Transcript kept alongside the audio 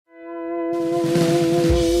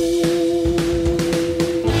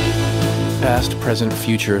Past, Present,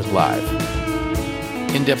 Future Live.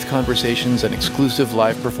 In-depth conversations and exclusive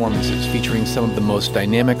live performances featuring some of the most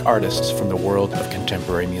dynamic artists from the world of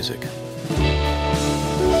contemporary music.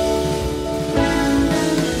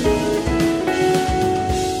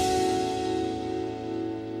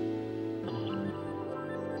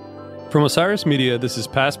 From Osiris Media, this is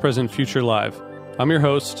Past, Present, Future Live. I'm your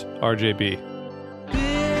host, RJB.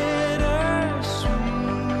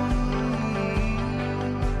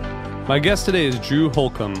 My guest today is Drew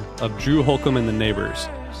Holcomb of Drew Holcomb and the Neighbors.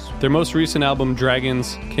 Their most recent album,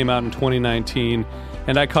 Dragons, came out in 2019,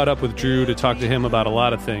 and I caught up with Drew to talk to him about a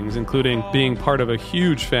lot of things, including being part of a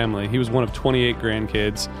huge family. He was one of 28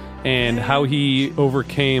 grandkids, and how he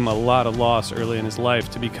overcame a lot of loss early in his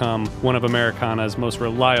life to become one of Americana's most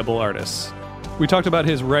reliable artists. We talked about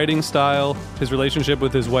his writing style, his relationship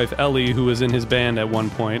with his wife Ellie, who was in his band at one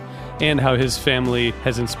point, and how his family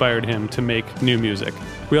has inspired him to make new music.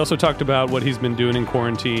 We also talked about what he's been doing in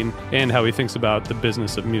quarantine and how he thinks about the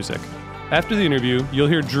business of music. After the interview, you'll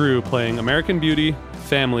hear Drew playing American Beauty,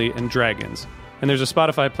 Family, and Dragons. And there's a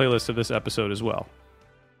Spotify playlist of this episode as well.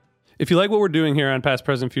 If you like what we're doing here on Past,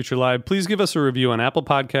 Present, Future Live, please give us a review on Apple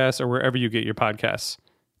Podcasts or wherever you get your podcasts.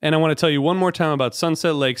 And I want to tell you one more time about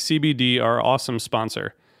Sunset Lake CBD, our awesome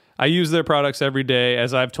sponsor. I use their products every day,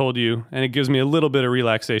 as I've told you, and it gives me a little bit of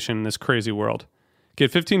relaxation in this crazy world.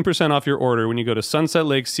 Get 15% off your order when you go to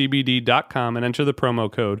sunsetlakecbd.com and enter the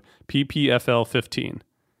promo code PPFL15.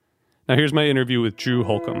 Now here's my interview with Drew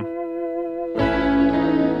Holcomb.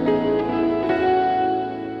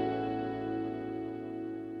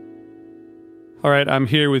 All right, I'm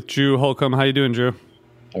here with Drew Holcomb. How you doing, Drew?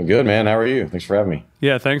 I'm good, man. How are you? Thanks for having me.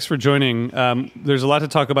 Yeah, thanks for joining. There's a lot to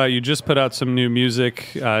talk about. You just put out some new music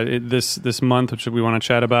this month, which we want to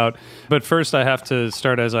chat about. But first, I have to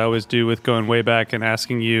start, as I always do, with going way back and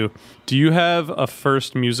asking you, do you have a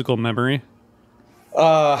first musical memory?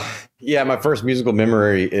 Yeah, my first musical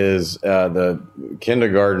memory is the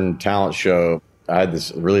kindergarten talent show. I had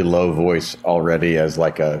this really low voice already as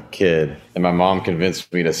like a kid, and my mom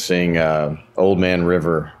convinced me to sing Old Man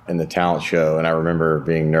River in the talent show. And I remember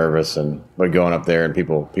being nervous but going up there and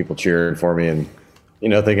people cheering for me and,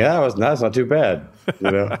 thinking, that's not too bad.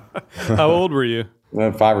 How old were you?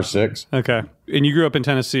 5 or 6. Okay. And you grew up in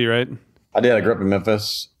Tennessee, right? I did. I grew up in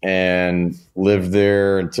Memphis and lived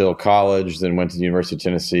there until college, then went to the University of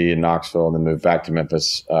Tennessee in Knoxville, and then moved back to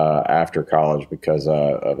Memphis after college because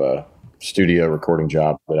of a studio recording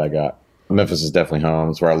job that I got. Memphis is definitely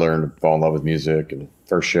home. It's where I learned to fall in love with music and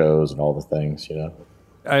first shows and all the things,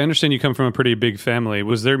 I understand you come from a pretty big family.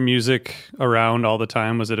 Was there music around all the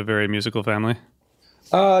time? Was it a very musical family?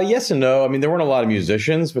 Yes and no. I mean, there weren't a lot of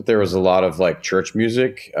musicians, but there was a lot of like church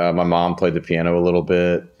music. My mom played the piano a little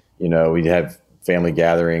bit. We'd have family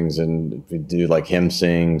gatherings and we'd do like hymn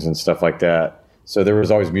sings and stuff like that. So there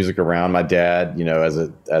was always music around. My dad,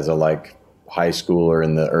 as a like high schooler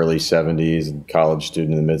in the early 70s and college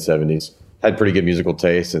student in the mid 70s, had pretty good musical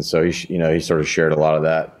taste. And so he sort of shared a lot of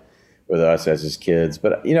that with us as his kids.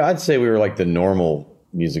 But, I'd say we were like the normal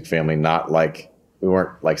music family, not like we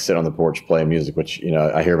weren't like sitting on the porch playing music, which,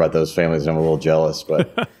 I hear about those families and I'm a little jealous.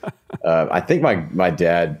 But I think my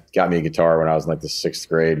dad got me a guitar when I was in like the 6th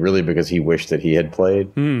grade, really because he wished that he had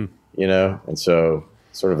played, and so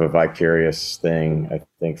sort of a vicarious thing, I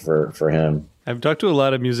think, for him. I've talked to a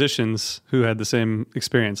lot of musicians who had the same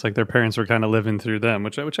experience, like their parents were kind of living through them,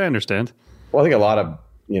 which I understand. Well, I think a lot of,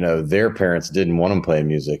 their parents didn't want them playing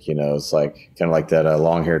music, it's like kind of like that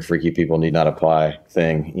long-haired freaky people need not apply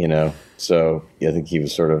thing, So I think he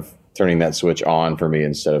was sort of turning that switch on for me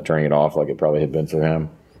instead of turning it off like it probably had been for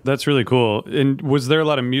him. That's really cool. And was there a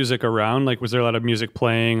lot of music around? Like, was there a lot of music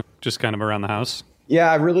playing just kind of around the house?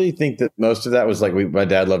 Yeah, I really think that most of that was like my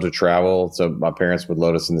dad loved to travel. So my parents would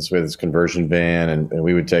load us in this conversion van and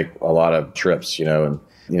we would take a lot of trips, and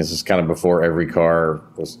this is kind of before every car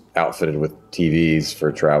was outfitted with TVs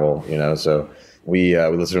for travel, so we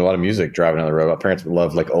listened to a lot of music driving on the road. My parents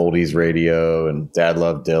loved like oldies radio and dad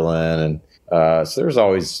loved Dylan. And so there was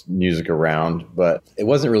always music around, but it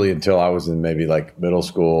wasn't really until I was in maybe like middle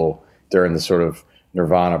school during the sort of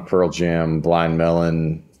Nirvana, Pearl Jam, Blind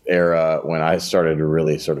Melon era when I started to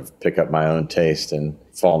really sort of pick up my own taste and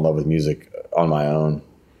fall in love with music on my own.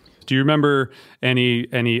 Do you remember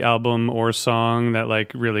any album or song that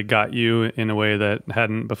like really got you in a way that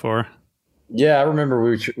hadn't before? Yeah, I remember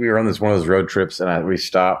we were on one of those road trips and we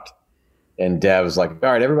stopped and Dad was like,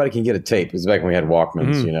 all right, everybody can get a tape. It was back when we had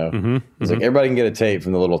Walkmans, He's like, everybody can get a tape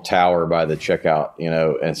from the little tower by the checkout,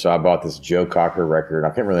 And so I bought this Joe Cocker record. I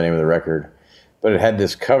can't remember the name of the record, but it had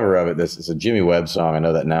this cover of it. It's a Jimmy Webb song. I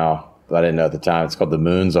know that now. that I didn't know at the time. It's called The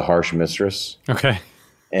Moon's a Harsh Mistress. Okay.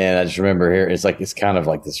 And I just remember here, it's kind of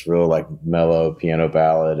like this real like mellow piano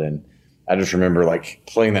ballad. And I just remember like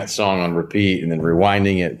playing that song on repeat and then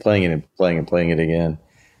rewinding it, playing it and playing it again.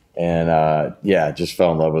 And just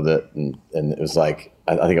fell in love with it. And it was like,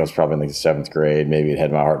 I think I was probably in like the 7th grade. Maybe it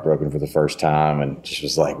had my heart broken for the first time and just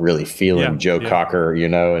was like really feeling Joe Cocker,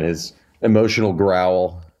 and his emotional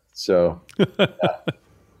growl. So, yeah.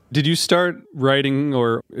 Did you start writing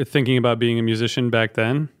or thinking about being a musician back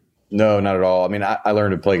then? No, not at all. I mean, I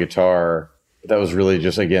learned to play guitar. That was really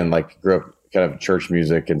just, again, like grew up kind of church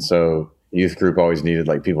music. And so youth group always needed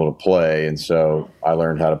like people to play. And so I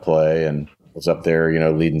learned how to play and was up there,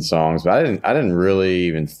 leading songs. But I didn't really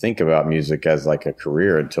even think about music as like a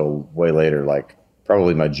career until way later, like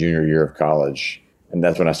probably my junior year of college. And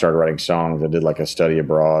that's when I started writing songs. I did like a study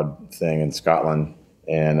abroad thing in Scotland.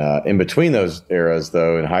 And in between those eras,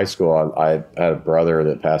 though, in high school, I had a brother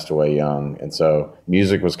that passed away young. And so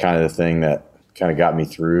music was kind of the thing that kind of got me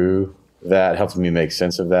through that, helped me make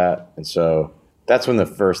sense of that. And so that's when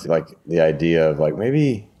the idea of like,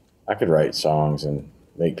 maybe I could write songs and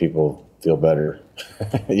make people feel better,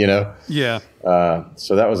 Yeah.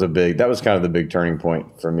 So that was kind of the big turning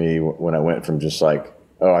point for me when I went from just like,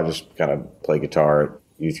 I just kind of play guitar at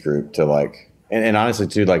youth group to like, and honestly,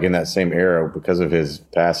 too, like in that same era, because of his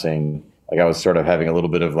passing, like I was sort of having a little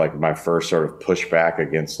bit of like my first sort of pushback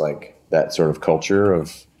against like that sort of culture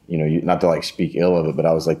of, not to like speak ill of it, but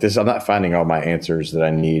I was like, I'm not finding all my answers that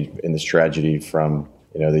I need in this tragedy from,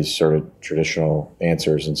 these sort of traditional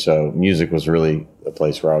answers. And so music was really a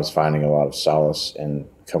place where I was finding a lot of solace and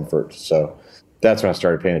comfort. So that's when I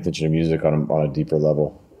started paying attention to music on a deeper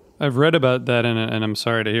level. I've read about that, and I'm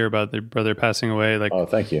sorry to hear about their brother passing away. Like, oh,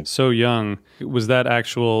 thank you. So young. Was that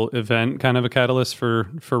actual event kind of a catalyst for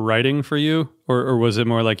writing for you, or was it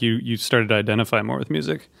more like you started to identify more with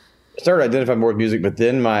music? I started identifying more with music, but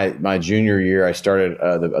then my junior year, I started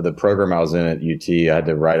the program I was in at UT. I had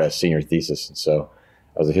to write a senior thesis, and so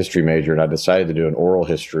I was a history major, and I decided to do an oral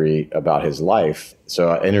history about his life. So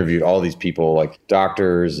I interviewed all these people, like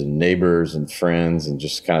doctors and neighbors and friends, and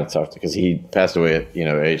just kind of talked, because he passed away at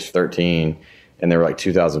age 13, and there were like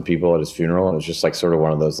 2,000 people at his funeral. And it was just like sort of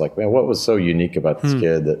one of those like, man, what was so unique about this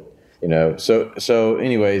kid that So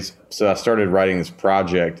anyways, so I started writing this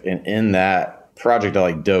project, and in that project, I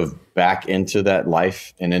like dove back into that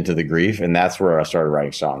life and into the grief, and that's where I started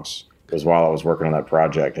writing songs. Because while I was working on that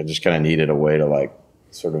project, I just kind of needed a way to like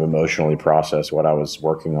sort of emotionally process what I was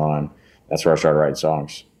working on. That's where I started writing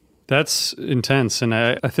songs. That's intense. And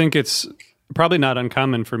I think it's probably not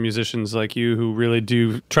uncommon for musicians like you who really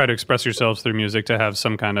do try to express yourselves through music to have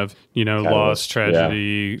some kind of, loss,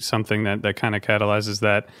 tragedy, something that kind of catalyzes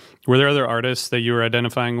that. Were there other artists that you were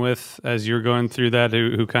identifying with as you were going through that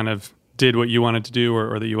who kind of did what you wanted to do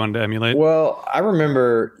or that you wanted to emulate? Well, I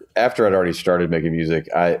remember after I'd already started making music,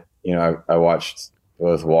 I watched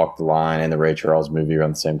both Walk the Line and the Ray Charles movie around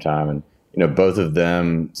the same time. And, both of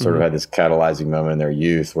them sort of had this catalyzing moment in their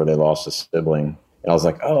youth where they lost a sibling. And I was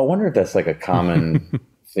like, I wonder if that's like a common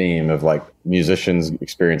theme of like musicians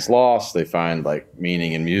experience loss. They find like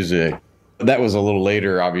meaning in music. That was a little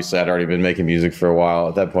later. Obviously, I'd already been making music for a while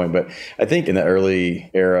at that point. But I think in the early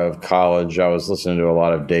era of college, I was listening to a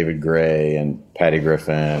lot of David Gray and Patty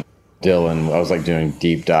Griffin, Dylan. I was like doing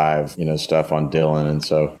deep dive, stuff on Dylan. And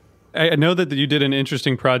so I know that you did an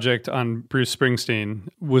interesting project on Bruce Springsteen.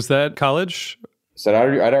 Was that college? So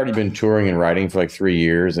I'd already been touring and writing for like 3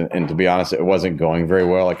 years. And to be honest, it wasn't going very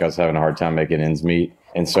well. Like I was having a hard time making ends meet.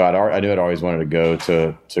 And so I knew I'd always wanted to go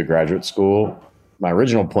to graduate school. My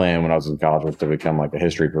original plan when I was in college was to become like a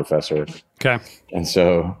history professor. Okay. And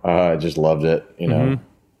so I just loved it,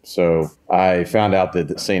 So I found out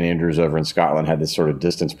that St. Andrews over in Scotland had this sort of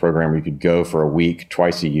distance program where you could go for a week,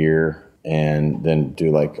 twice a year, and then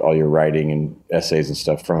do like all your writing and essays and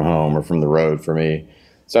stuff from home or from the road for me.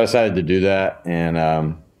 So I decided to do that.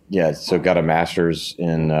 And so got a master's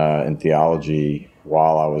in theology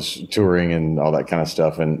while I was touring and all that kind of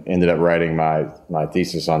stuff, and ended up writing my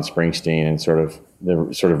thesis on Springsteen and sort of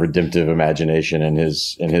the sort of redemptive imagination in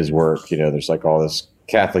his work. There's like all this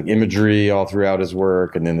Catholic imagery all throughout his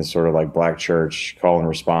work, and then this sort of like Black church call and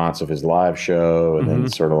response of his live show, and then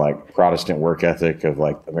sort of like Protestant work ethic of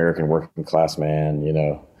like American working class man,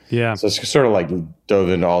 Yeah. So it's sort of like dove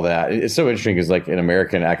into all that. It's so interesting because like in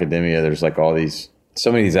American academia, there's like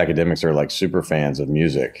so many of these academics are like super fans of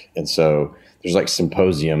music. And so there's like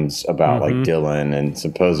symposiums about like Dylan and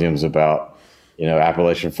symposiums about,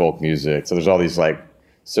 Appalachian folk music. So there's all these like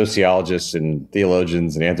sociologists and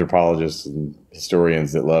theologians and anthropologists and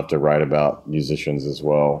historians that love to write about musicians as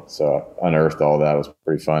well. So I unearthed all that. It was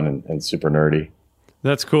pretty fun and super nerdy.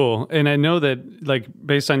 That's cool. And I know that, like,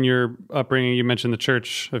 based on your upbringing, you mentioned the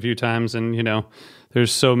church a few times, and,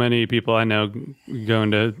 there's so many people I know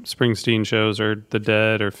going to Springsteen shows or The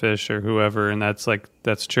Dead or Fish or whoever, and that's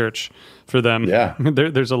church for them. Yeah.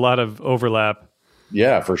 There's a lot of overlap.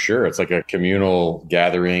 Yeah, for sure. It's like a communal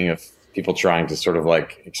gathering of people trying to sort of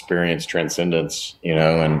like experience transcendence,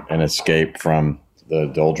 and escape from the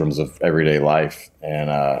doldrums of everyday life. And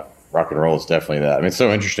rock and roll is definitely that. I mean, it's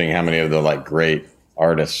so interesting how many of the like great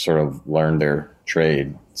artists sort of learned their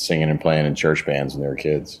trade singing and playing in church bands when they were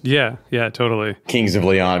kids. Yeah, totally. Kings of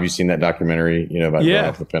Leon, have you seen that documentary, about growing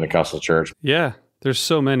up in the Pentecostal church? Yeah, there's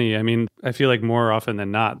so many. I mean, I feel like more often than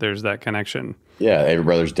not, there's that connection. Yeah, Avery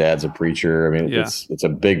Brother's dad's a preacher. I mean, it's a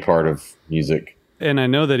big part of music. And I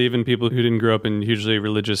know that even people who didn't grow up in hugely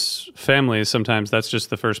religious families, sometimes that's just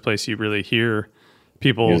the first place you really hear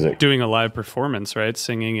people music. Doing a live performance, right?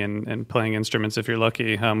 Singing and playing instruments if you're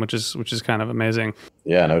lucky, which is kind of amazing.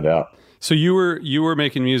 Yeah, no doubt. So you were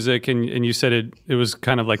making music, and you said it was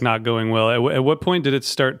kind of like not going well. At what point did it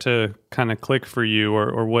start to kind of click for you,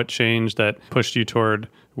 or what changed that pushed you toward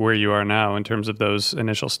where you are now in terms of those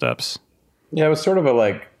initial steps? Yeah, it was sort of a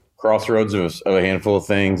like crossroads of a handful of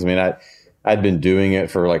things. I mean, I'd been doing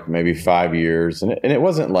it for like maybe 5 years, and it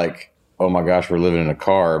wasn't like, oh my gosh, we're living in a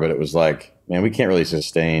car, but it was like, man, we can't really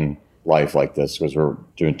sustain life like this because we're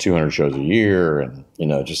doing 200 shows a year and,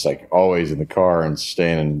 just like always in the car and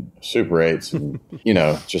staying in Super 8s and,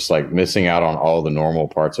 just like missing out on all the normal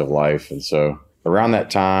parts of life. And so around that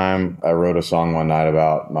time, I wrote a song one night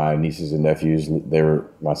about my nieces and nephews.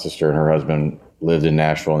 My sister and her husband lived in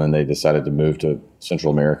Nashville, and then they decided to move to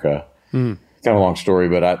Central America. Kind of a long story,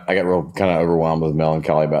 but I got real kind of overwhelmed with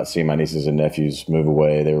melancholy about seeing my nieces and nephews move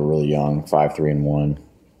away. They were really young, 5, 3, and 1.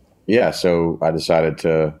 Yeah, so I decided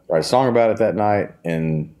to write a song about it that night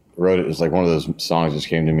and wrote it. It was like one of those songs just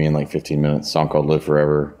came to me in like 15 minutes, a song called Live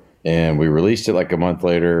Forever. And we released it like a month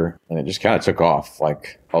later, and it just kind of took off.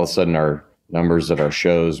 Like all of a sudden our numbers at our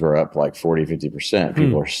shows were up like 40, 50%.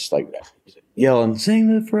 People were just like yelling,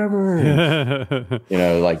 sing Live Forever.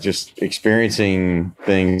 And, like just experiencing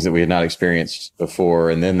things that we had not experienced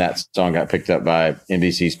before. And then that song got picked up by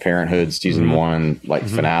NBC's Parenthood season 1, like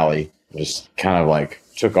finale, just kind of like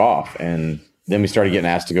took off. And then we started getting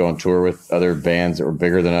asked to go on tour with other bands that were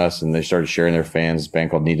bigger than us, and they started sharing their fans. This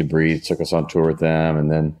band called Need to Breathe took us on tour with them.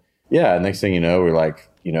 And then, next thing you know, we're like,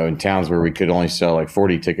 in towns where we could only sell like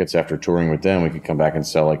 40 tickets after touring with them, we could come back and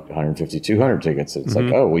sell like 150, 200 tickets. It's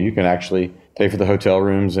like, oh, well, you can actually pay for the hotel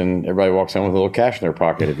rooms, and everybody walks home with a little cash in their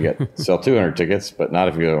pocket if you sell 200 tickets, but not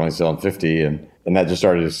if you're only selling 50. And that just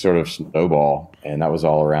started to sort of snowball. And that was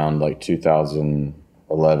all around like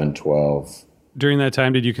 2011, 12. During that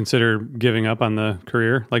time, did you consider giving up on the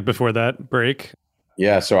career, like before that break?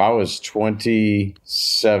 Yeah, so I was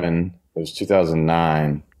 27. It was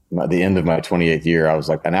 2009. The end of my 28th year, I was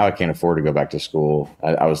like, now I can't afford to go back to school.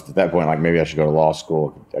 I was at that point like, maybe I should go to law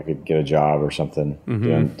school. I could get a job or something,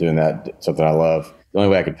 doing that, something I love. The only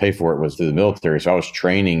way I could pay for it was through the military. So I was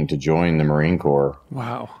training to join the Marine Corps.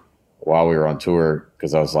 Wow. While we were on tour,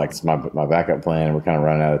 because I was like, it's my backup plan, and we're kind of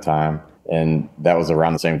running out of time. And that was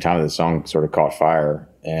around the same time that the song sort of caught fire.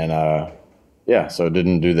 And so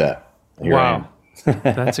didn't do that. Here wow.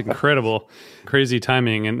 That's incredible. Crazy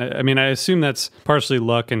timing. And I mean, I assume that's partially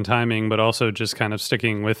luck and timing, but also just kind of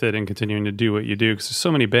sticking with it and continuing to do what you do. Because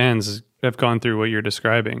so many bands have gone through what you're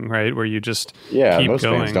describing, right? Where you just keep most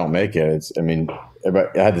going. Bands don't make it. I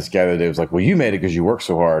had this guy the other day who was like, well, you made it because you worked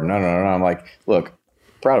so hard. No. I'm like, look,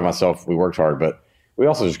 proud of myself. We worked hard, but we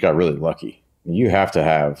also just got really lucky. You have to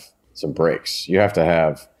have some breaks. You have to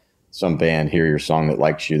have some band hear your song that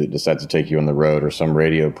likes you, that decides to take you on the road, or some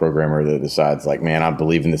radio programmer that decides like, man, I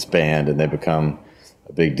believe in this band, and they become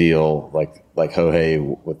a big deal. Like Ho Hey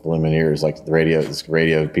with the Lumineers, like the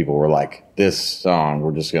radio people were like, this song,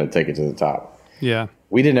 we're just going to take it to the top. Yeah.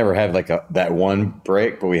 We didn't ever have like that one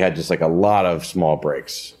break, but we had just like a lot of small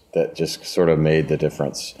breaks that just sort of made the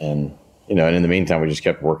difference. And, and in the meantime, we just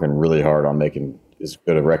kept working really hard on making as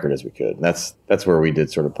good a record as we could. And that's where we did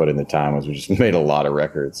sort of put in the time, was we just made a lot of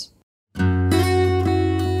records.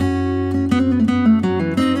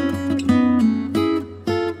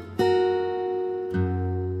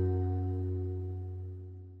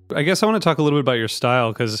 I guess I want to talk a little bit about your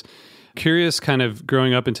style, because curious, kind of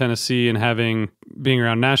growing up in Tennessee and being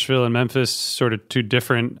around Nashville and Memphis, sort of two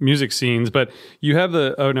different music scenes, but you have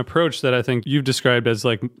an approach that I think you've described as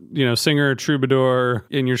like, singer, troubadour,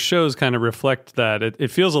 and your shows kind of reflect that.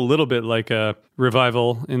 It feels a little bit like a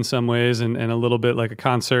revival in some ways, and a little bit like a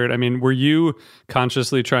concert. I mean, were you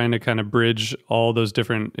consciously trying to kind of bridge all those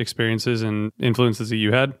different experiences and influences that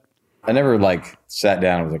you had? I never like sat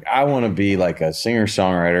down and was like, I want to be like a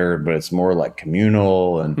singer-songwriter, but it's more like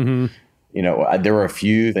communal. And, you know, there were a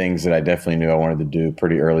few things that I definitely knew I wanted to do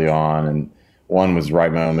pretty early on. And one was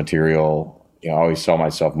write my own material. You know, I always saw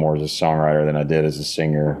myself more as a songwriter than I did as a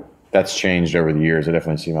singer. That's changed over the years. I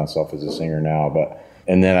definitely see myself as a singer now.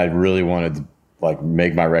 And then I really wanted to like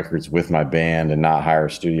make my records with my band and not hire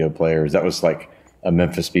studio players. That was like a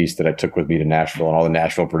Memphis piece that I took with me to Nashville, and all the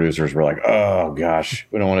Nashville producers were like, "Oh gosh,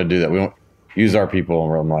 we don't want to do that. We don't use our people."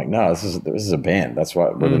 And I'm like, "No, this is a band. That's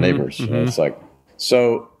why we're the neighbors." You know, it's like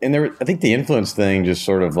so. And I think the influence thing just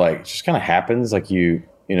sort of like just kind of happens. Like you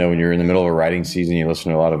know, when you're in the middle of a writing season, you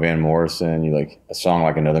listen to a lot of Van Morrison. You like a song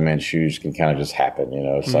like Another Man's Shoes can kind of just happen. You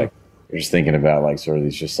know, it's like you're just thinking about like sort of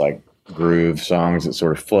these just like groove songs that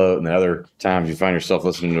sort of float, and then other times you find yourself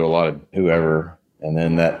listening to a lot of whoever, and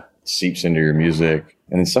then that seeps into your music.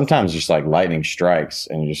 And then sometimes just like lightning strikes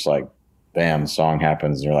and you're just like, bam, the song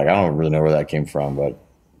happens. And you're like, I don't really know where that came from, but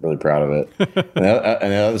really proud of it. and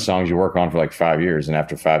the other songs you work on for like 5 years. And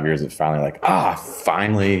after 5 years, it's finally like,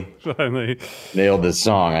 finally nailed this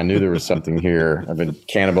song. I knew there was something here. I've been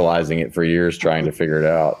cannibalizing it for years, trying to figure it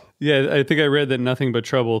out. Yeah. I think I read that Nothing But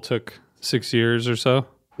Trouble took 6 years or so.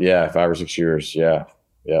 Yeah. 5 or 6 years. Yeah.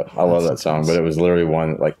 Yeah. I love that song, but it was literally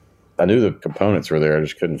one like, I knew the components were there. I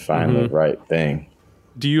just couldn't find the right thing.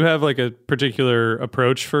 Do you have like a particular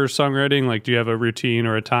approach for songwriting? Like, do you have a routine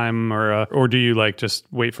or a time or do you like just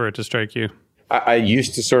wait for it to strike you? I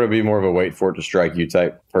used to sort of be more of a wait for it to strike you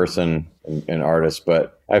type person and artist,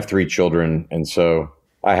 but I have 3 children. And so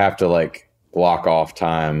I have to like block off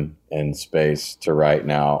time and space to write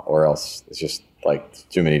now, or else it's just like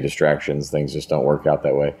too many distractions. Things just don't work out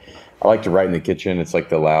that way. I like to write in the kitchen. It's like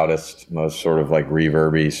the loudest, most sort of like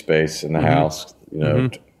reverby space in the house, you know,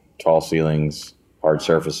 tall ceilings, hard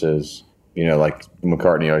surfaces. You know, like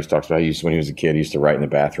McCartney always talks about when he was a kid, he used to write in the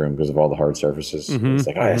bathroom because of all the hard surfaces. It's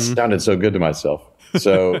like, it sounded so good to myself.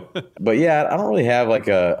 So, but yeah, I don't really have like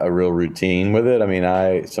a real routine with it. I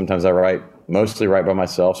mean, sometimes I mostly write by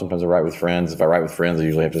myself. Sometimes I write with friends. If I write with friends, I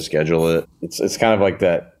usually have to schedule it. It's kind of like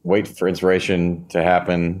that wait for inspiration to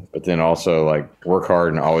happen, but then also like work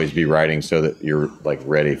hard and always be writing so that you're like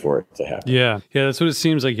ready for it to happen. Yeah. Yeah. That's what it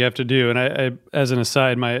seems like you have to do. And I as an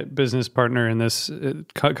aside, my business partner in this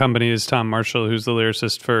company is Tom Marshall, who's the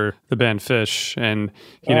lyricist for the band Fish. And,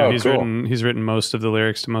 you know, he's written most of the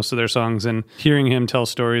lyrics to most of their songs, and hearing him tell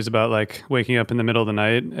stories about like waking up in the middle of the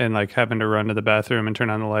night and like having to run to the bathroom and turn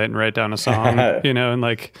on the light and write down a song, you know, and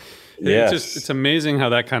like, it's amazing how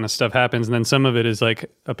that kind of stuff happens. And then some of it is like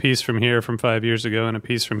a piece from here from 5 years ago and a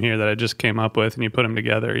piece from here that I just came up with, and you put them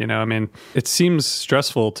together, you know. I mean, it seems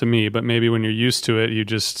stressful to me, but maybe when you're used to it, you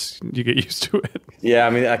get used to it. Yeah, I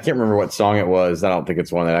mean, I can't remember what song it was. I don't think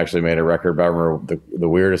it's one that actually made a record, but I remember the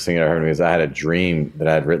weirdest thing that I heard is I had a dream that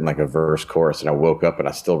I had written like a verse chorus, and I woke up and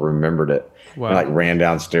I still remembered it. Wow. And I like ran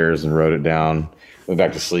downstairs and wrote it down, went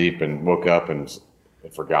back to sleep and woke up and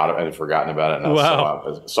I had forgotten about it, and I saw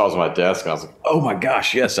it was on my desk, and I was like, "Oh my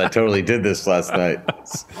gosh, yes, I totally did this last night."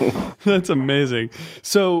 That's amazing.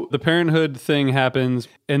 So the Parenthood thing happens,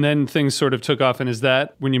 and then things sort of took off. And is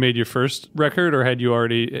that when you made your first record, or had you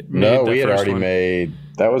already made No, we had already made.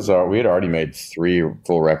 We had already made 3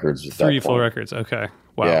 full records. At 3 full records. Okay.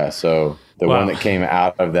 Wow. Yeah. So the one that came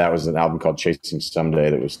out of that was an album called Chasing Someday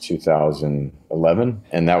that was 2011,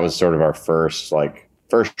 and that was sort of our first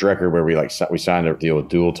record where we signed a deal with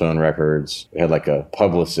Dual Tone Records. We had like a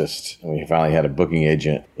publicist, and we finally had a booking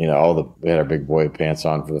agent. You know, we had our big boy pants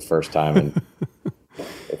on for the first time, and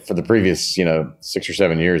for the previous 6 or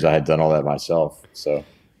 7 years, I had done all that myself. So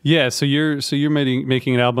yeah, so you're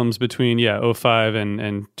making albums between 2005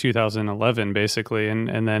 and 2011 basically,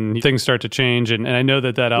 and then things start to change, and I know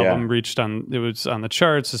that album it was on the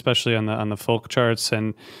charts, especially on the folk charts.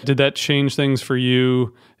 And did that change things for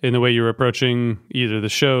you in the way you were approaching either the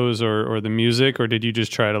shows or the music, or did you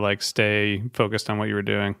just try to like stay focused on what you were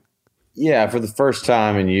doing? Yeah, for the first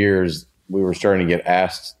time in years, we were starting to get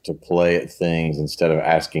asked to play at things instead of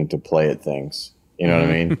asking to play at things. You know what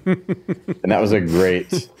I mean? And that was a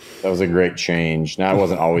great change. Now, it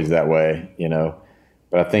wasn't always that way,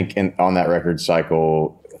 but I think on that record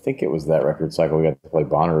cycle, it was that record cycle we got to play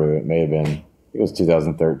Bonnaroo. It was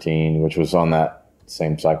 2013, which was on that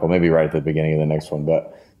same cycle, maybe right at the beginning of the next one.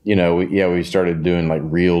 But, we started doing like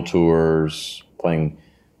real tours, playing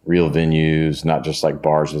real venues, not just like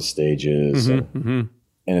bars with stages. And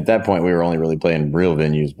at that point, we were only really playing real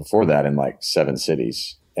venues before that in like 7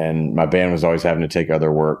 cities. And my band was always having to take other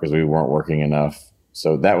work because we weren't working enough.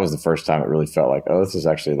 So that was the first time it really felt like, oh, this is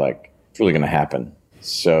actually like, it's really going to happen.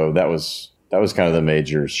 So that was kind of the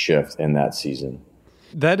major shift in that season.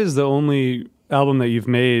 That is the only album that you've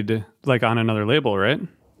made like on another label, right?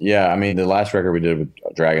 Yeah, I mean, the last record we did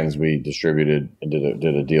with Dragons, we distributed and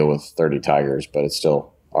did a deal with 30 Tigers, but it's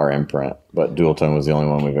still our imprint. But Dual Tone was the only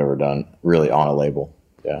one we've ever done really on a label.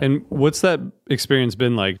 Yeah. And what's that experience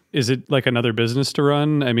been like? Is it like another business to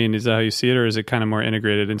run? I mean, is that how you see it, or is it kind of more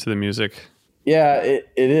integrated into the music? Yeah, it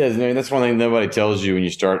is. I mean, that's one thing nobody tells you when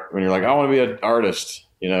you're like, I want to be an artist.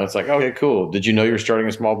 It's like, okay, cool. Did you know you're starting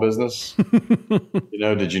a small business?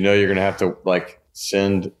 Did you know you're going to have to like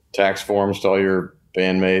send tax forms to all your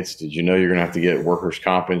bandmates? Did you know you're going to have to get workers'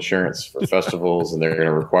 comp insurance for festivals, and they're going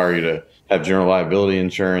to require you to have general liability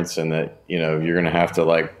insurance, and that, you're going to have to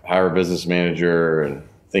like hire a business manager and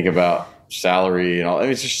think about salary and all. I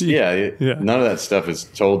mean, it's just, none of that stuff is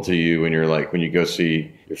told to you when you go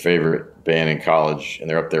see your favorite band in college and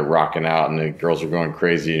they're up there rocking out and the girls are going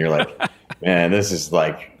crazy and you're like, man, this is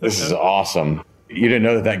awesome. You didn't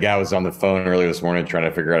know that guy was on the phone earlier this morning trying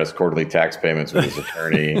to figure out his quarterly tax payments with his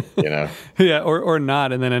attorney, Yeah, or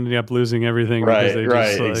not, and then ending up losing everything. Right, because right,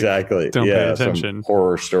 just, like, exactly. Don't pay attention. Some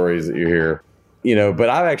horror stories that you hear. But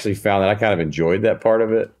I've actually found that I kind of enjoyed that part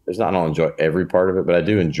of it. I don't enjoy every part of it, but I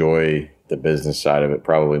do enjoy the business side of it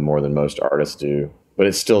probably more than most artists do. But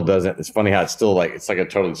it still doesn't. It's funny how it's still like it's like a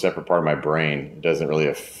totally separate part of my brain. It doesn't really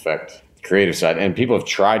affect the creative side. And people have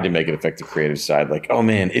tried to make it affect the creative side. Like, oh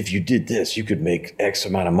man, if you did this, you could make X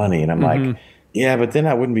amount of money. And I'm like, yeah, but then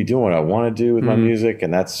I wouldn't be doing what I want to do with my music,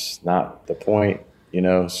 and that's not the point,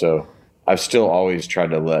 So I've still always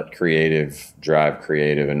tried to let creative drive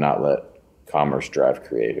creative and not let commerce drive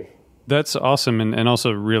creative. That's awesome, and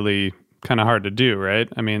also really kind of hard to do, right?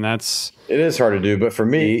 I mean, it is hard to do, but for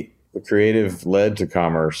me, the creative led to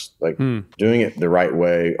commerce. Like doing it the right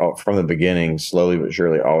way from the beginning, slowly but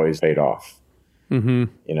surely, always paid off. Even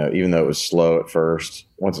though it was slow at first,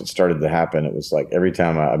 once it started to happen, it was like every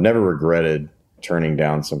time I've never regretted turning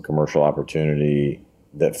down some commercial opportunity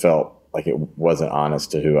that felt like it wasn't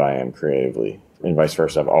honest to who I am creatively, and vice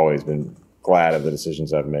versa. I've always been glad of the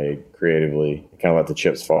decisions I've made creatively, kind of let the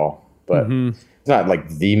chips fall. But it's not like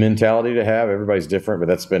the mentality to have. Everybody's different, but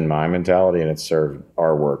that's been my mentality, and it's served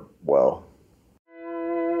our work well.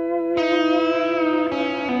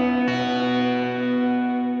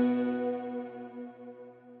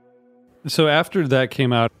 So after that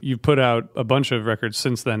came out, you've put out a bunch of records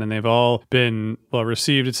since then, and they've all been well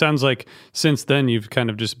received. It sounds like since then you've kind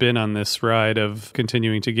of just been on this ride of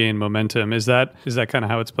continuing to gain momentum. Is that kind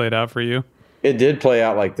of how it's played out for you? It did play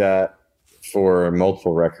out like that for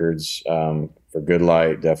multiple records. For Good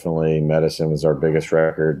Light, definitely. Medicine was our biggest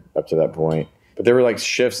record up to that point. But there were like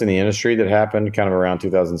shifts in the industry that happened kind of around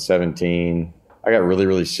 2017. I got really,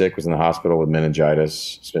 really sick, was in the hospital with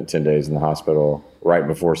meningitis, spent 10 days in the hospital right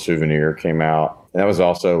before Souvenir came out. And that was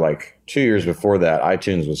also like 2 years before that,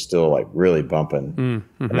 iTunes was still like really bumping.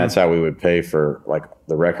 And that's how we would pay for like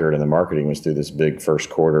the record, and the marketing was through this big first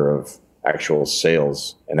quarter of actual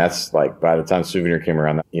sales. And that's like by the time Souvenir came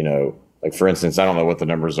around, like for instance, I don't know what the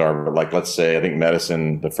numbers are, but like let's say I think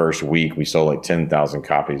Medicine, the first week we sold like 10,000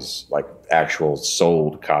 copies, like actual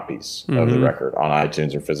sold copies of the record on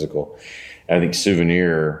iTunes or physical. And I think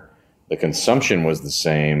Souvenir, the consumption was the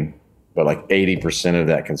same, but like 80% of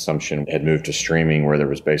that consumption had moved to streaming, where there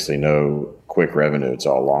was basically no quick revenue. It's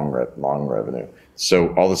all long revenue.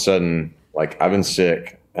 So all of a sudden, like I've been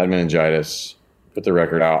sick, had meningitis, put the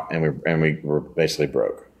record out, and we were basically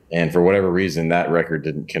broke. And for whatever reason, that record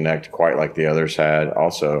didn't connect quite like the others had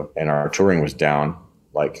also. And our touring was down.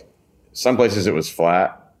 Like some places it was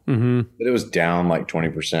flat, but it was down like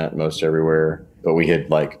 20% most everywhere. But we had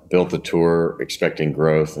like built the tour expecting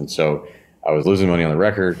growth. And so I was losing money on the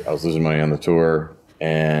record. I was losing money on the tour,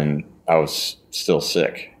 and I was still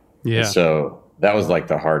sick. Yeah. And so that was like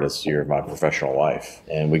the hardest year of my professional life.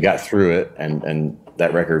 And we got through it. And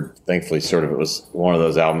that record, thankfully, it was one of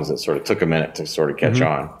those albums that sort of took a minute to sort of catch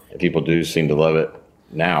on. And people do seem to love it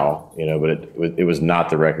now, but it was not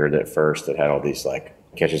the record at first that had all these like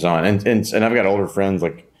catches on. And I've got older friends,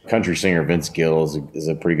 like country singer Vince Gill is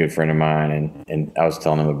a pretty good friend of mine. And I was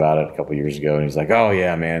telling him about it a couple of years ago, and he's like, oh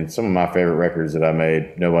yeah, man, some of my favorite records that I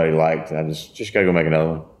made, nobody liked. And I just got to go make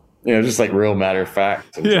another one. Just like real matter of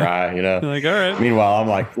fact and dry, Like, all right. Meanwhile, I'm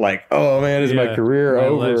like, oh man, is my career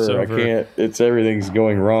over? I can't, everything's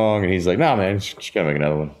going wrong. And he's like, nah, man, just gotta make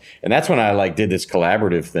another one. And that's when I like did this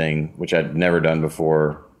collaborative thing, which I'd never done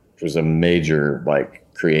before, which was a major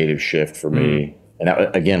like creative shift for me. And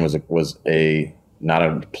that again was a not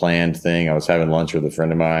a planned thing. I was having lunch with a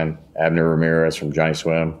friend of mine, Abner Ramirez from Johnny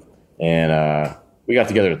Swim. And we got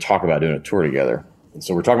together to talk about doing a tour together. And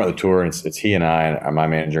so we're talking about the tour, and it's he and I, and my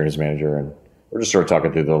manager and his manager, and we're just sort of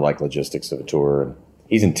talking through the like logistics of the tour. And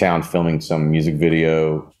he's in town filming some music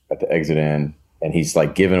video at the exit end, and he's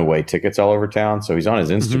like giving away tickets all over town. So he's on his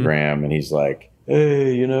Instagram and he's like,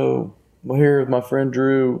 hey, you know, I'm here with my friend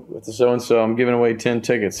Drew with the so-and-so. I'm giving away 10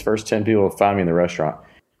 tickets. First 10 people will find me in the restaurant,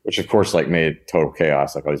 which of course like made total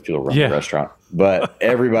chaos. Like all these people run the restaurant, but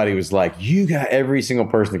everybody was like, every single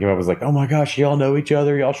person that came up was like, oh my gosh, y'all know each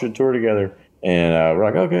other. Y'all should tour together. And we're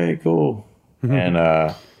like, okay, cool.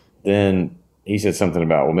 And then he said something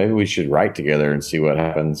about, well, maybe we should write together and see what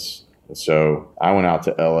happens. And so I went out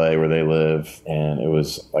to LA where they live, and it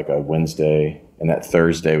was like a Wednesday. And that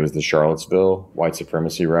Thursday was the Charlottesville white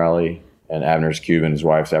supremacy rally. And Abner's Cuban, his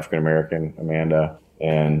wife's African-American, Amanda.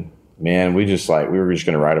 And man, we were just going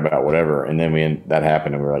to write about whatever. And then that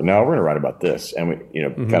happened, and we were like, no, we're going to write about this. And we,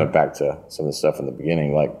 kind of back to some of the stuff in the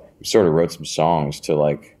beginning, like we sort of wrote some songs to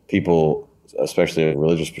like people, especially of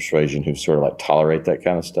religious persuasion, who sort of like tolerate that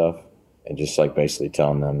kind of stuff, and just like basically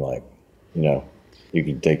telling them like, you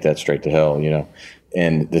can take that straight to hell,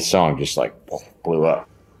 and this song just like blew up,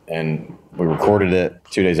 and we recorded it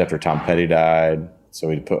 2 days after Tom Petty died. So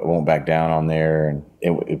we put Won't Back Down on there, and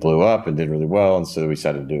it blew up and did really well. And so we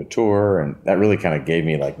decided to do a tour, and that really kind of gave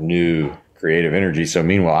me like new creative energy. So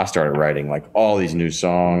meanwhile, I started writing like all these new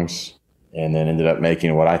songs, and then ended up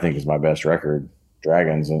making what I think is my best record,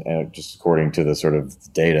 Dragons. And just according to the sort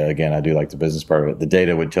of data, again, I do like the business part of it. The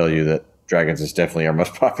data would tell you that Dragons is definitely our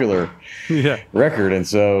most popular record. And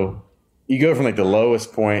so you go from like the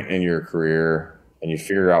lowest point in your career, and you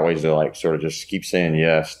figure out ways to like sort of just keep saying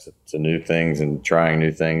yes to new things and trying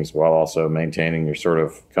new things while also maintaining your sort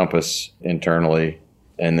of compass internally,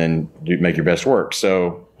 and then make your best work.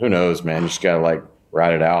 So who knows, man, you just got to like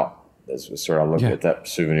ride it out. That's sort of look at that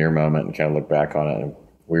souvenir moment and kind of look back on it, and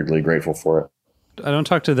weirdly grateful for it. I don't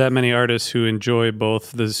talk to that many artists who enjoy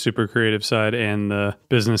both the super creative side and the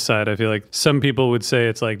business side. I feel like some people would say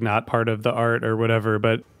it's like not part of the art or whatever,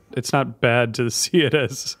 but it's not bad to see it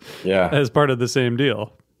as part of the same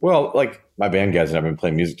deal. Well, like my band guys and I've been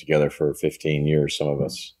playing music together for 15 years, some of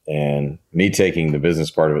us. And me taking the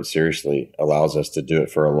business part of it seriously allows us to do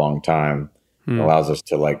it for a long time. Allows us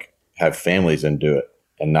to like have families and do it,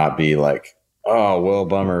 and not be like, oh, well,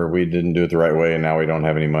 bummer, we didn't do it the right way, and now we don't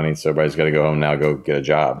have any money, so everybody's got to go home now, go get a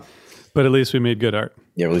job. But at least we made good art.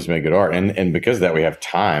 Yeah, at least we made good art. And because of that, we have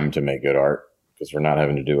time to make good art, because we're not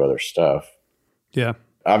having to do other stuff. Yeah.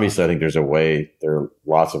 Obviously, I think there are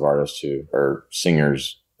lots of artists who are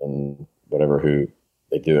singers and whatever, who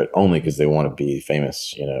they do it only because they want to be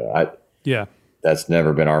famous. That's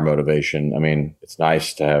never been our motivation. I mean, it's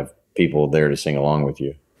nice to have people there to sing along with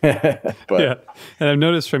you. And I've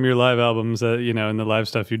noticed from your live albums that, and the live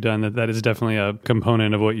stuff you've done, that is definitely a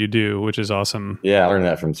component of what you do, which is awesome. Yeah, I learned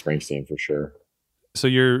that from Springsteen for sure. So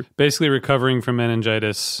you're basically recovering from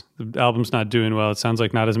meningitis. The album's not doing well. It sounds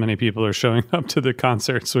like not as many people are showing up to the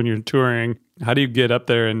concerts when you're touring. How do you get up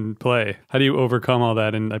there and play? How do you overcome all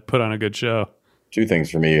that and put on a good show? Two things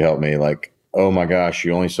for me helped me. Like, oh my gosh,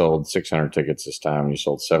 you only sold 600 tickets this time. You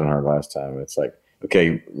sold 700 last time. It's like,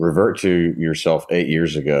 okay, revert to yourself 8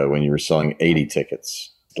 years ago when you were selling 80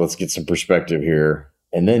 tickets. Let's get some perspective here.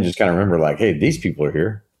 And then just kind of remember like, hey, these people are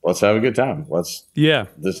here. Let's have a good time. Let's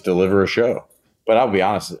deliver a show. But I'll be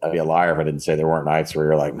honest, I'd be a liar if I didn't say there weren't nights where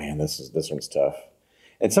you're like, man, this one's tough.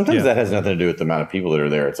 And sometimes that has nothing to do with the amount of people that are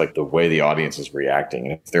there. It's like the way the audience is reacting.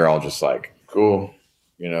 And if they're all just like, cool,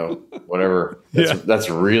 whatever. That's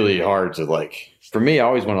really hard to like. For me, I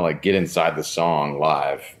always want to like get inside the song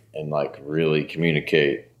live and like really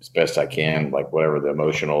communicate as best I can, like whatever the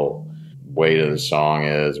emotional weight of the song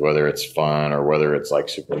is, whether it's fun or whether it's like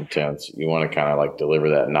super intense. You want to kind of like deliver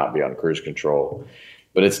that and not be on cruise control.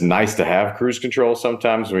 But it's nice to have cruise control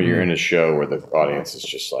sometimes when you're in a show where the audience is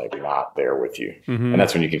just like not there with you. And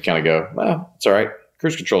that's when you can kind of go, well, it's all right.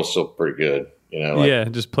 Cruise control is still pretty good.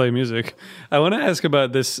 Just play music. I want to ask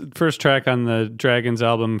about this first track on the Dragons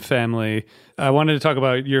album, Family. I wanted to talk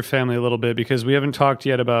about your family a little bit because we haven't talked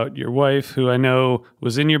yet about your wife, who I know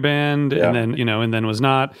was in your band and then was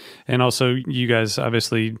not. And also you guys,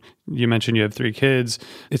 obviously, you mentioned you have 3 kids.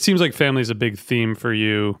 It seems like family is a big theme for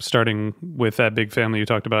you, starting with that big family you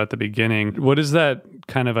talked about at the beginning. What does that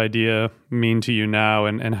kind of idea mean to you now,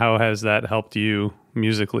 and how has that helped you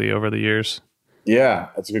musically over the years? Yeah,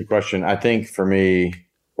 that's a good question. I think for me,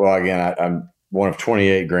 well, again, I'm one of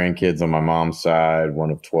 28 grandkids on my mom's side, one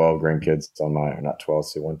of 12 grandkids on my, not 12,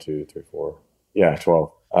 see 1, 2, 3, 4. Yeah,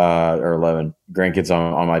 12 or 11 grandkids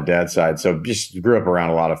on my dad's side. So just grew up around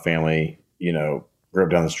a lot of family, grew up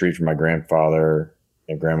down the street from my grandfather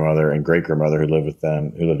and grandmother and great grandmother who lived with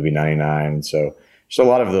them, who lived to be 99. So a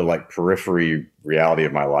lot of the like periphery reality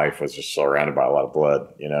of my life was just surrounded by a lot of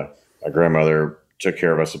blood. My grandmother took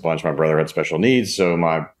care of us a bunch. My brother had special needs, so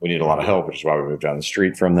we needed a lot of help, which is why we moved down the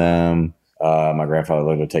street from them. My grandfather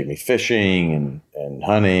loved to take me fishing and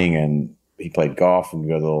hunting, and he played golf and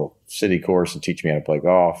go to the little city course and teach me how to play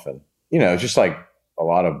golf. And, just like a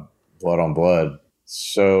lot of blood on blood.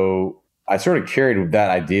 So I sort of carried that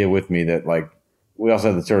idea with me that like, we also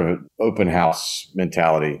had the sort of open house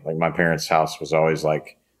mentality. Like my parents' house was always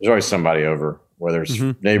like, there's always somebody over, whether it's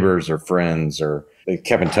neighbors or friends, or they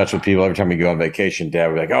kept in touch with people. Every time we go on vacation, Dad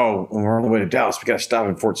would be like, oh, when we're on the way to Dallas, we got to stop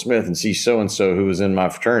in Fort Smith and see so-and-so who was in my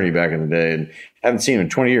fraternity back in the day and haven't seen him in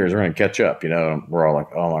 20 years. We're going to catch up, We're all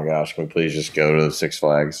like, oh my gosh, can we please just go to the Six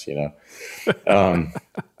Flags,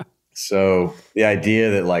 So the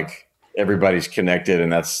idea that like everybody's connected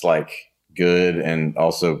and that's like good and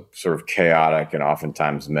also sort of chaotic and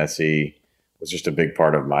oftentimes messy was just a big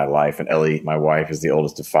part of my life. And Ellie, my wife, is the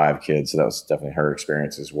oldest of 5 kids. So that was definitely her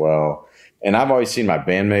experience as well. And I've always seen my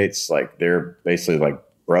bandmates, like they're basically like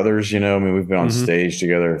brothers, we've been on stage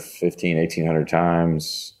together 1,800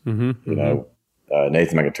 times. Nathan,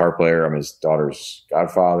 my guitar player, I'm his daughter's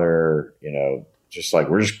godfather, just like,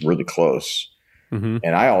 we're just really close. And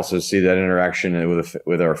I also see that interaction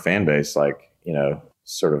with our fan base, like,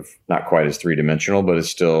 sort of not quite as 3-dimensional, but it's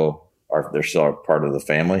still, they're still a part of the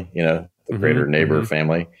family, the greater neighbor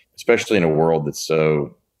family, especially in a world that's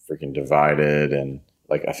so freaking divided. And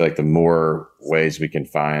like, I feel like the more ways we can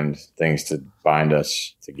find things to bind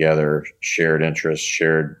us together, shared interests,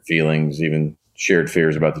 shared feelings, even shared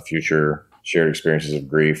fears about the future, shared experiences of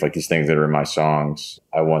grief, like these things that are in my songs,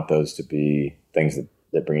 I want those to be things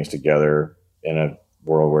that bring us together in a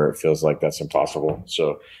world where it feels like that's impossible.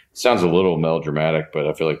 So it sounds a little melodramatic, but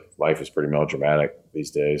I feel like life is pretty melodramatic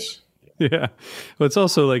these days. Yeah. Well, it's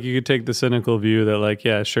also like you could take the cynical view that like,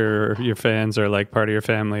 yeah, sure, your fans are like part of your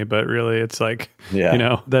family, but really it's like,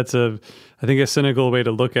 that's I think a cynical way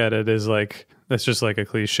to look at it is like, that's just like a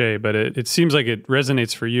cliche, but it seems like it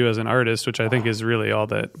resonates for you as an artist, which I think is really all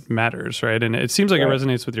that matters, right? And it seems like it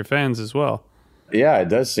resonates with your fans as well. Yeah, it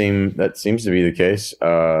does that seems to be the case.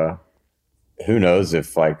 Who knows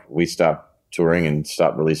if like we stop touring and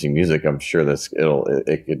stop releasing music, I'm sure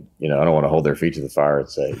it could, I don't want to hold their feet to the fire and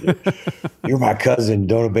say, you're my cousin,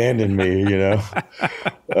 don't abandon me,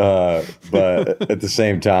 but at the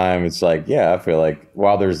same time, it's like, yeah, I feel like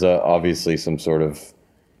while there's obviously some sort of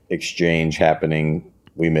exchange happening,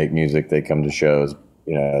 we make music, they come to shows,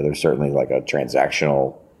 there's certainly like a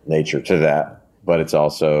transactional nature to that, but it's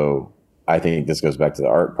also, I think this goes back to the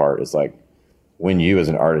art part. It's like when you as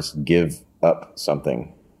an artist give up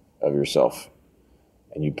something of yourself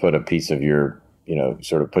and you put a piece of your,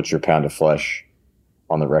 sort of put your pound of flesh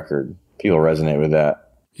on the record, people resonate with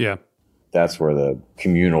that. Yeah. That's where the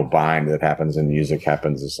communal bind that happens in music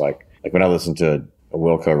happens. It's like when I listen to a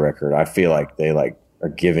Wilco record, I feel like they like are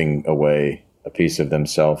giving away a piece of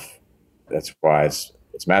themselves. That's why it's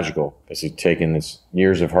magical. It's taking this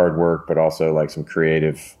years of hard work, but also like some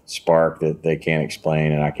creative spark that they can't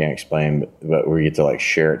explain and I can't explain, but we get to like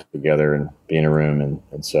share it together and be in a room.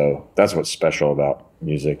 And so that's what's special about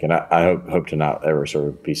music. And I hope to not ever sort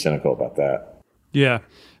of be cynical about that. Yeah.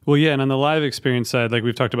 Well, yeah. And on the live experience side, like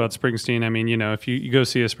we've talked about Springsteen, I mean, if you go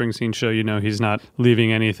see a Springsteen show, he's not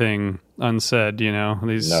leaving anything unsaid,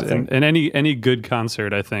 Nothing. And any good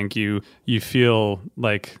concert, I think you feel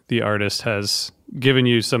like the artist has given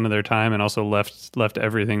you some of their time and also left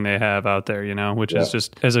everything they have out there, which is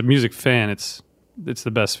just, as a music fan, it's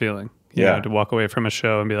the best feeling, you know, to walk away from a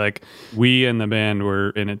show and be like, we and the band were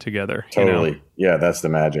in it together. Totally. Yeah. That's the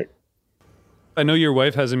magic. I know your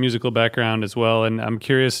wife has a musical background as well, and I'm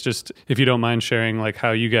curious just if you don't mind sharing like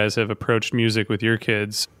how you guys have approached music with your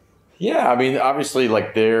kids. Yeah, I mean, obviously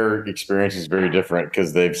like their experience is very different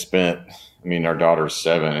because they've spent, our daughter's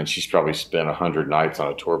 7 and she's probably spent 100 nights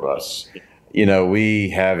on a tour bus. We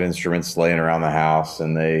have instruments laying around the house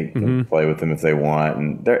and they can play with them if they want.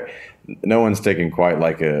 And no one's taken quite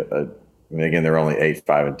like again, they're only 8,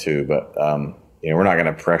 5, and 2, but we're not going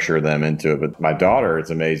to pressure them into it. But my daughter, it's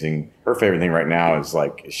amazing. Her favorite thing right now is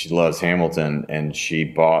like she loves Hamilton and she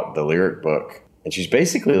bought the lyric book. And she's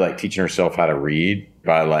basically like teaching herself how to read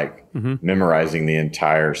by like memorizing the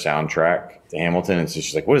entire soundtrack to Hamilton. And so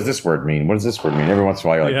she's like, what does this word mean? What does this word mean? Every once in a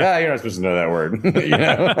while you're like, you're not supposed to know that word.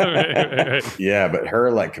 Right. Yeah, but her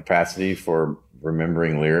like capacity for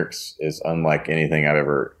remembering lyrics is unlike anything I've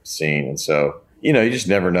ever seen. And so, you just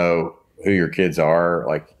never know who your kids are.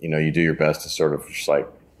 Like, you do your best to sort of just like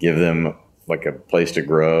give them like a place to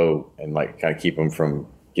grow and like kind of keep them from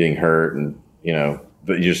getting hurt and,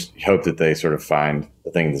 but you just hope that they sort of find the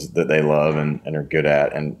things that they love and are good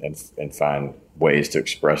at and find ways to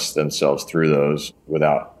express themselves through those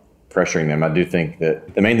without pressuring them. I do think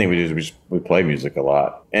that the main thing we do is we play music a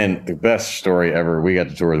lot. And the best story ever, we got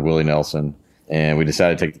to tour with Willie Nelson And we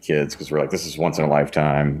decided to take the kids because we're like, this is once in a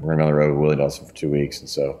lifetime. We're going to be on the road with Willie Nelson for 2 weeks. And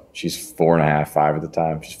so she's 4.5, 5 at the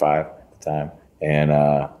time. She's 5 at the time.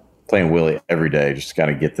 And playing Willie every day just to kind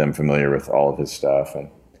of get them familiar with all of his stuff. And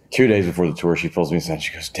 2 days before the tour, she pulls me aside.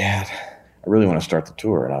 She goes, Dad, I really want to start the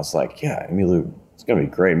tour. And I was like, yeah, Emmylou, it's going to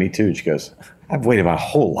be great. Me too. She goes, I've waited my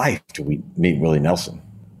whole life to meet Willie Nelson.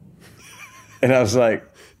 And I was like,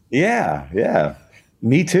 yeah,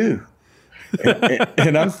 me too.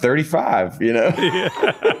 And I'm 35, you know? Yeah.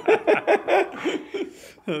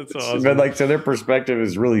 That's awesome. But like, so their perspective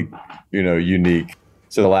is really, you know, unique.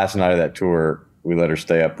 So the last night of that tour, we let her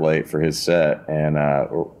stay up late for his set, and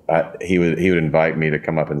he would invite me to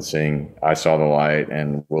come up and sing I Saw the Light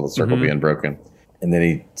and Will the Circle Be Unbroken. And then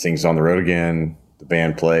he sings On the Road Again. The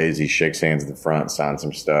band plays, he shakes hands at the front, signs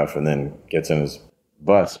some stuff, and then gets in his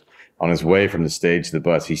bus. On his way from the stage to the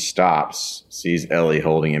bus, he stops, sees Ellie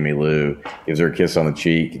holding Emmylou, gives her a kiss on the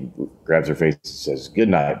cheek, grabs her face and says, "Good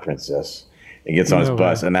night, princess," and gets on his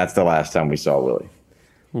bus. And that's the last time we saw Willie.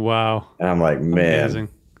 Wow. And I'm like, man, amazing.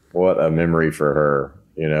 What a memory for her,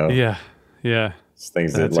 you know? Yeah. It's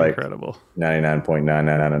things That's that like incredible.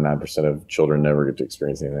 99.999% of children never get to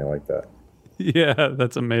experience anything like that. Yeah,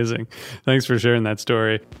 that's amazing. Thanks for sharing that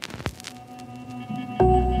story.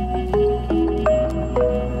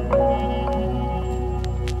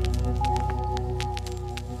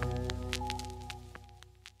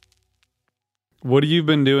 What have you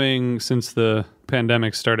been doing since the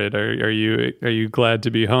pandemic started? Are you glad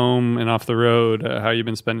to be home and off the road? How have you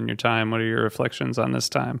been spending your time? What are your reflections on this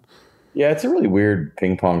time? Yeah, it's a really weird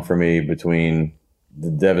ping pong for me between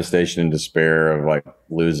the devastation and despair of like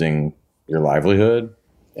losing your livelihood.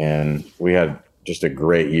 And we had just a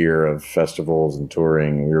great year of festivals and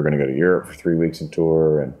touring. We were going to go to Europe for 3 weeks and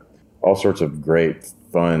tour and all sorts of great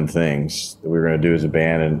fun things that we were going to do as a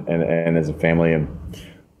band and as a family. And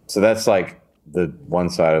so that's like the one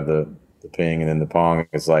side of the ping, and then the pong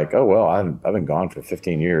is like, oh, well, I've been gone for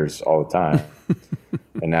 15 years all the time.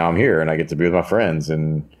 And now I'm here and I get to be with my friends.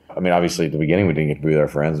 And I mean, obviously at the beginning we didn't get to be with our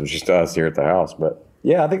friends. It was just us here at the house. But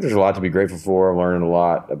yeah, I think there's a lot to be grateful for. I'm learning a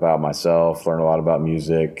lot about myself, learning a lot about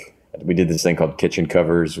music. We did this thing called Kitchen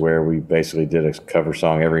Covers where we basically did a cover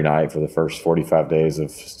song every night for the first 45 days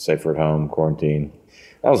of Safer at Home quarantine.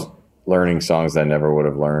 I was learning songs that I never would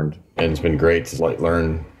have learned. And it's been great to like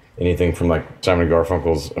learn anything from like Simon &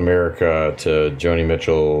 Garfunkel's America to Joni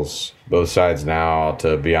Mitchell's Both Sides Now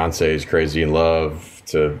to Beyonce's Crazy in Love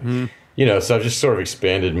to, you know, so I've just sort of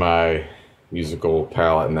expanded my musical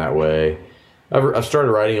palette in that way. I've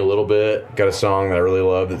started writing a little bit. Got a song that I really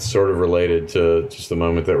love that's sort of related to just the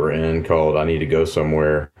moment that we're in called I Need to Go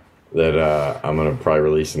Somewhere that I'm going to probably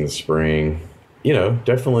release in the spring. You know,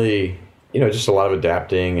 definitely, you know, just a lot of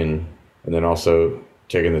adapting and then also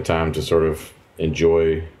taking the time to sort of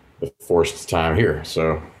enjoy the forced time here.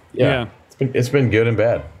 So yeah. It's been good and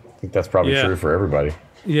bad. I think that's probably true for everybody.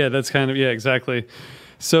 Yeah, that's kind of, exactly.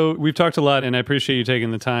 So we've talked a lot and I appreciate you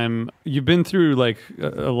taking the time. You've been through like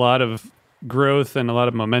a lot of growth and a lot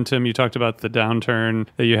of momentum. You talked about the downturn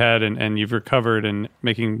that you had and you've recovered and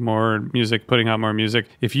making more music, putting out more music.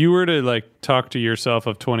 If you were to like talk to yourself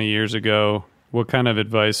of 20 years ago, what kind of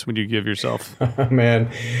advice would you give yourself?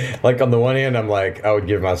 Man, like on the one hand, I'm like, I would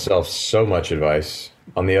give myself so much advice.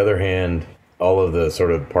 On the other hand, all of the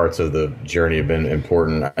sort of parts of the journey have been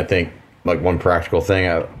important. I think like one practical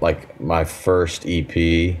thing, like my first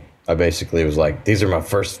EP, I basically was like, these are my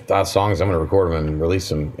first songs. I'm going to record them and release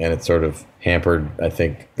them. And it sort of hampered, I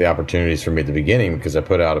think, the opportunities for me at the beginning because I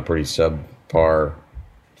put out a pretty subpar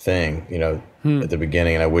thing, you know, at the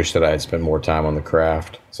beginning. And I wish that I had spent more time on the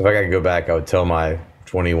craft. So if I could go back, I would tell my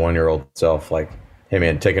 21-year-old self, like, hey,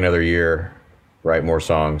 man, take another year, write more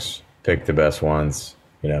songs, pick the best ones,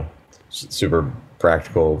 you know, super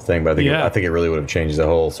practical thing. But I think it really would have changed the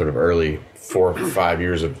whole sort of early 4 or 5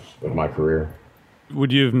 years of my career.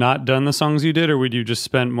 Would you have not done the songs you did, or would you just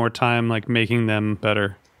spend more time like making them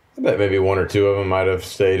better? I bet maybe 1 or 2 of them might have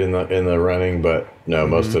stayed in the running, but no,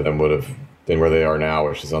 most of them would have been where they are now,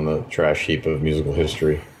 which is on the trash heap of musical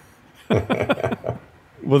history.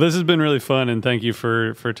 Well, this has been really fun, and thank you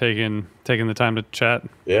for taking the time to chat.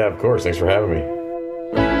 Yeah, of course. Thanks for having me.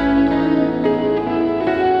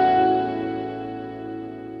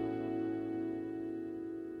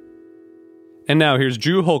 And now here's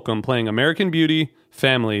Drew Holcomb playing American Beauty,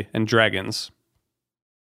 Family, and Dragons.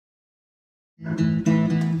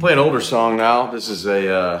 Play an older song now. This is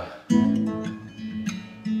a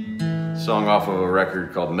song off of a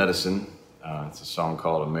record called Medicine. It's a song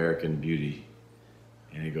called American Beauty.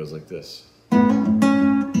 And it goes like this.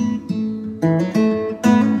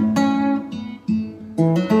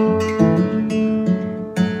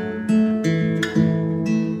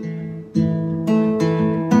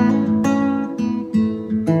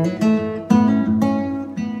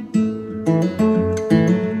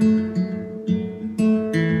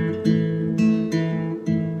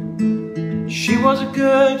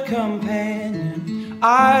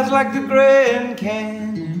 like the Grand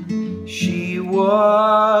Canyon. She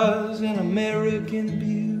was an American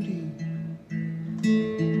beauty.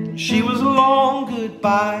 She was a long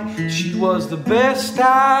goodbye. She was the best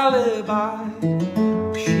alibi.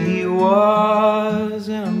 She was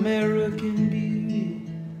an American beauty.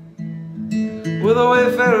 With the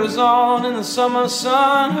wayfarers on in the summer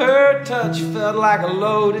sun, her touch felt like a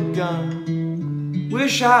loaded gun.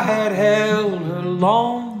 Wish I had held her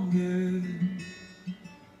longer.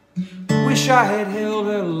 Wish I had held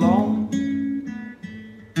her longer.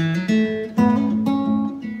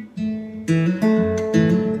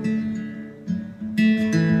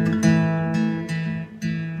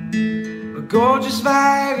 A gorgeous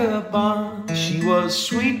vagabond. She was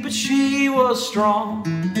sweet, but she was strong.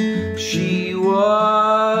 She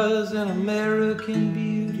was an American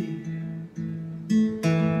beauty.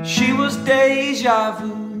 She was deja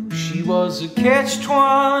vu. She was a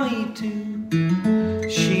catch-22.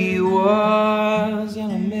 She was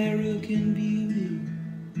an American beauty.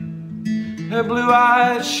 Her blue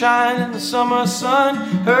eyes shine in the summer sun.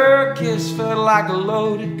 Her kiss felt like a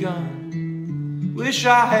loaded gun. Wish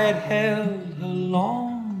I had held her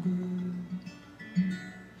longer.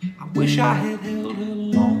 I wish I had held her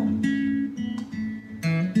longer.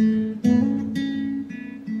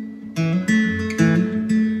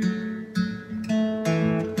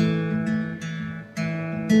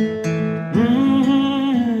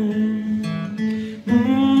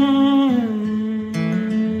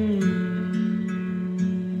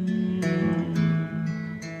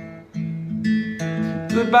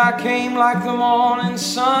 Goodbye came like the morning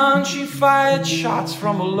sun. She fired shots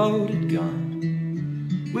from a loaded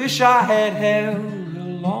gun. Wish I had held her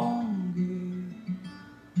longer.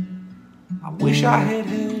 I wish I had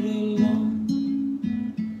held her longer.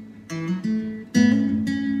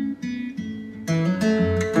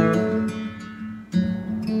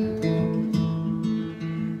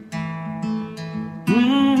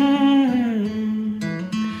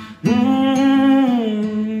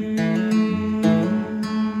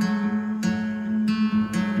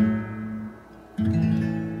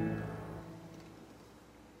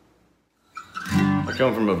 I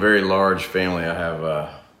come from a very large family. I have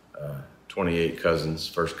 28 cousins,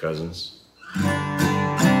 first cousins. This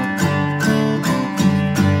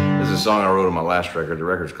is a song I wrote on my last record. The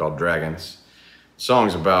record's called Dragons. The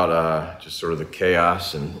song's about just sort of the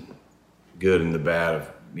chaos and good and the bad of,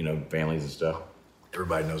 you know, families and stuff.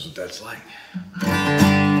 Everybody knows what that's like.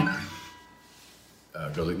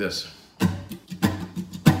 It goes like this.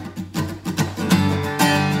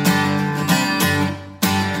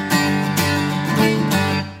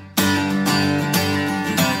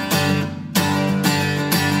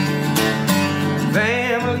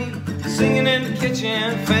 Singing in the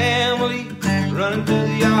kitchen, family, running through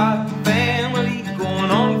the yard, family,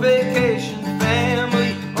 going on vacation,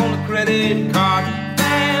 family, on a credit card,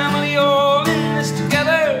 family, all in this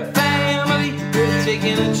together, family, we're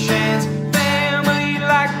taking a chance, family,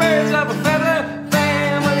 like birds of a feather,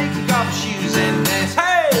 family, kick off shoes and dance,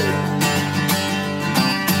 hey!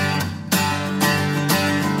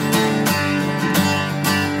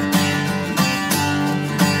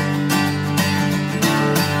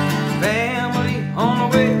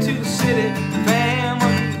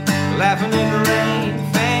 Laughing in the rain,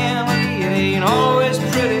 family, it ain't always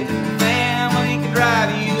pretty. Family can drive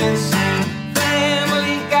you insane.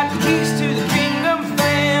 Family got the keys to the kingdom.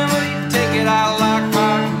 Family, take it out like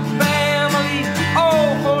fire. Family,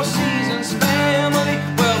 all four seasons. Family,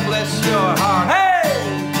 well bless your heart. Hey!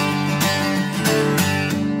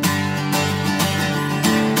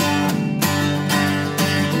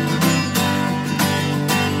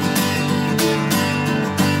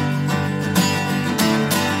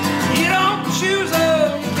 Choose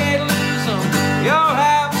them, you can't lose them. Y'all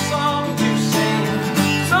have a song to sing.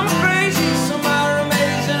 Some are crazy, some are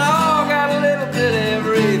amazing. All got a little bit of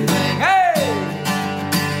everything. Hey!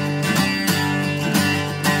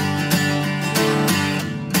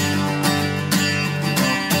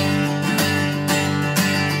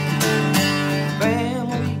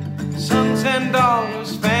 Family, some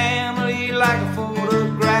 $10. Family, like a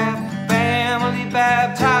photograph. Family,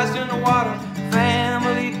 baptized in the water.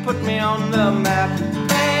 Family, put me on the map.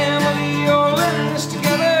 Family, all in this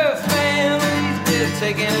together. Family, we're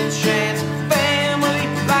taking a chance. Family,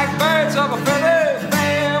 like birds of a feather.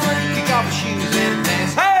 Family, kick off your shoes and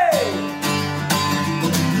dance. Hey!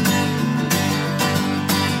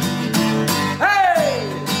 Hey!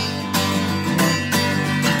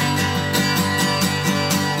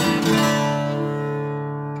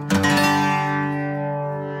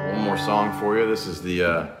 One more song for you. This is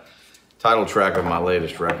the title track of my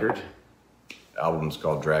latest record. album is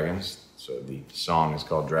called Dragons. So the song is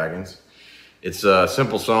called Dragons. It's a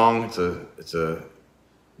simple song. It's a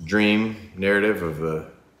dream narrative of the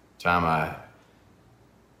time I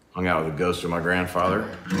hung out with the ghost of my grandfather.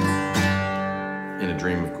 In a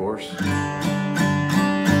dream, of course.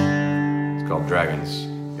 It's called Dragons.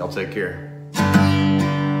 Y'all take care.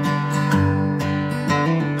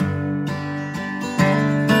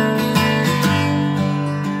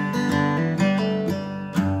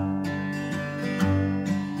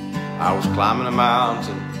 I was climbing a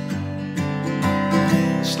mountain,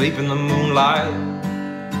 asleep in the moonlight.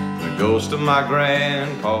 The ghost of my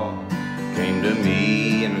grandpa came to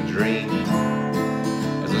me in a dream.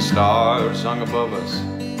 As the stars hung above us,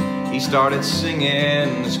 he started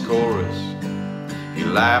singing this chorus. He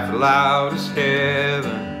laughed loud as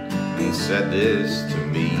heaven and said this to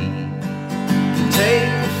me: take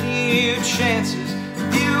a few chances,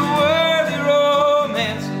 a few worthy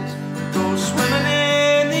romances, go swimming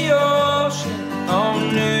in the ocean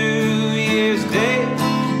on New Year's Day.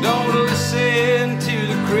 Don't listen to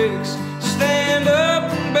the critics, stand up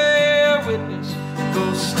and bear witness,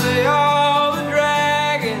 go slay all the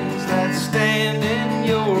dragons that stand in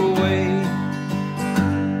your way.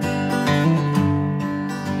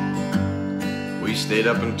 We stayed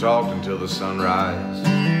up and talked until the sunrise,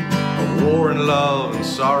 of war and love and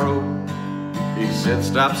sorrow. He said,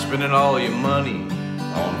 stop spending all your money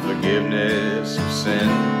on forgiveness of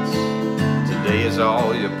sins. Today is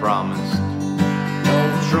all you promised,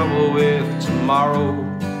 no trouble with tomorrow.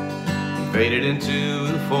 He faded into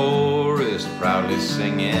the forest, proudly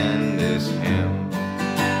singing this hymn.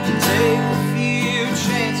 Take a few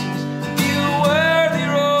chances, a few worthy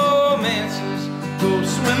romances, go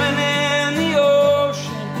swimming in the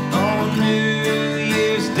ocean on New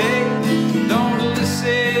Year's Day. Don't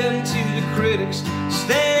listen to the critics,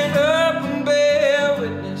 stand up and bear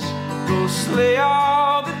witness, go slay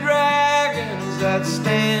all the dragons that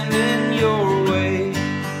stand in your way.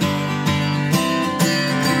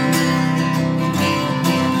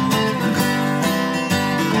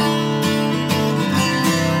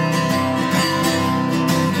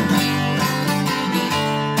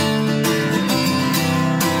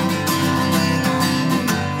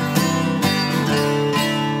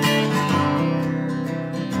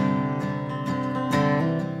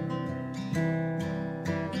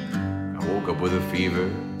 With a fever,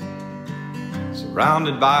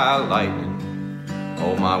 surrounded by lightning.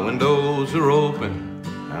 All my windows are open,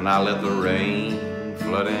 and I let the rain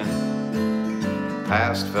flood in. The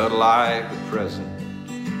past felt like the present,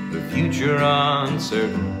 the future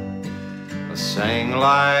uncertain. I sang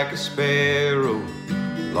like a sparrow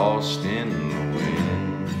lost in the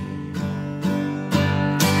wind.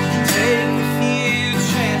 Take a few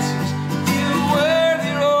chances, a few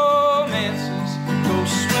worthy romances, go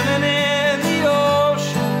swimming in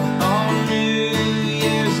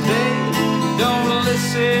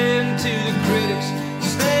listen to the critics,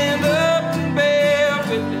 stand up and bear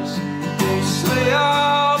witness, go slay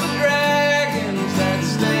all the dragons that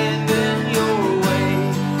stand in your way,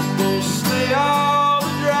 go slay all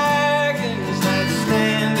the dragons that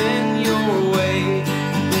stand in your way,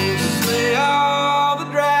 go slay all the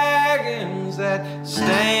dragons that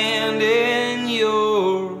stand in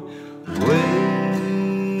your way.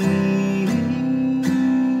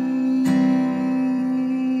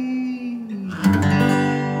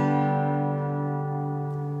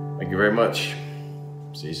 Thank you very much.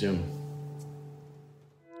 See you soon.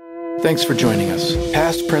 Thanks for joining us.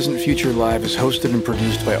 Past, Present, Future Live is hosted and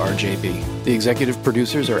produced by RJB. The executive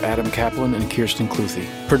producers are Adam Kaplan and Kirsten Cluthy.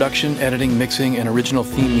 Production, editing, mixing, and original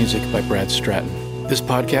theme music by Brad Stratton. This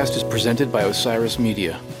podcast is presented by Osiris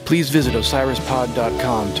Media. Please visit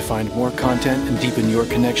osirispod.com to find more content and deepen your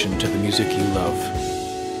connection to the music you love.